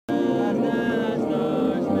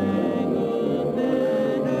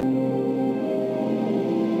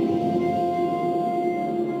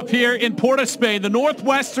here in Port of Spain, the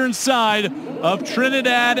northwestern side of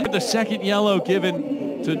Trinidad. The second yellow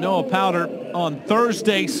given to Noah Powder on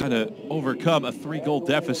Thursday, trying to overcome a 3-goal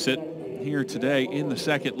deficit here today in the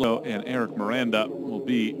second low, and Eric Miranda will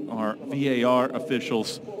be our VAR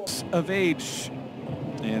officials of age.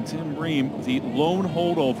 And Tim Ream, the lone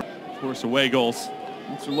holdover. Of course, away goals.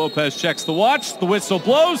 Mr. Lopez checks the watch, the whistle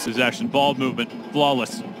blows. Possession, ball movement,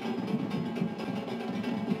 flawless.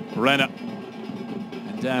 Renna.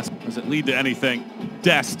 And Dest, does it lead to anything?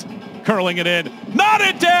 Dest, curling it in,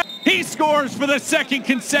 knotted down! He scores for the second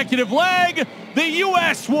consecutive leg. The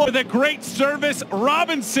U.S. won with a great service.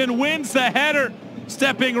 Robinson wins the header,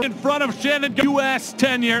 stepping in front of Shannon. U.S.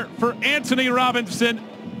 tenure for Anthony Robinson,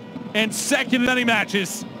 and second in many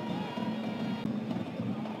matches.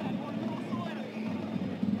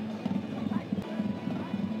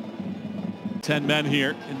 Ten men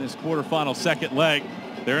here in this quarterfinal second leg.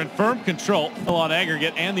 They're in firm control on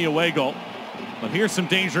aggregate and the away goal. But here's some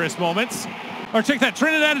dangerous moments. Or check that,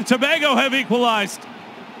 Trinidad and Tobago have equalized.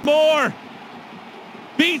 Moore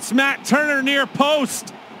beats Matt Turner near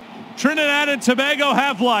post. Trinidad and Tobago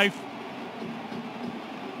have life.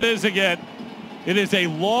 It is again. It is a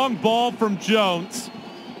long ball from Jones.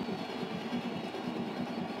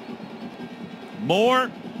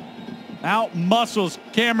 Moore out muscles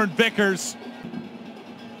Cameron Vickers.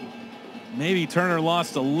 Maybe Turner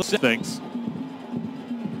lost a little things.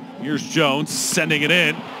 Here's Jones sending it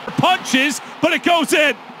in. Punches, but it goes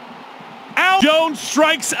in. Al Jones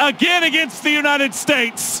strikes again against the United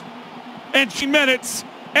States. And 2 minutes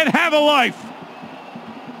and have a life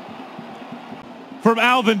from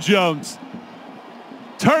Alvin Jones.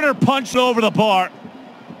 Turner punched over the bar.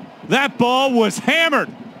 That ball was hammered.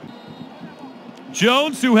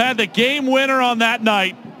 Jones, who had the game winner on that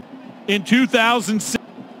night in 2006,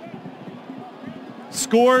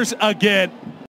 scores again.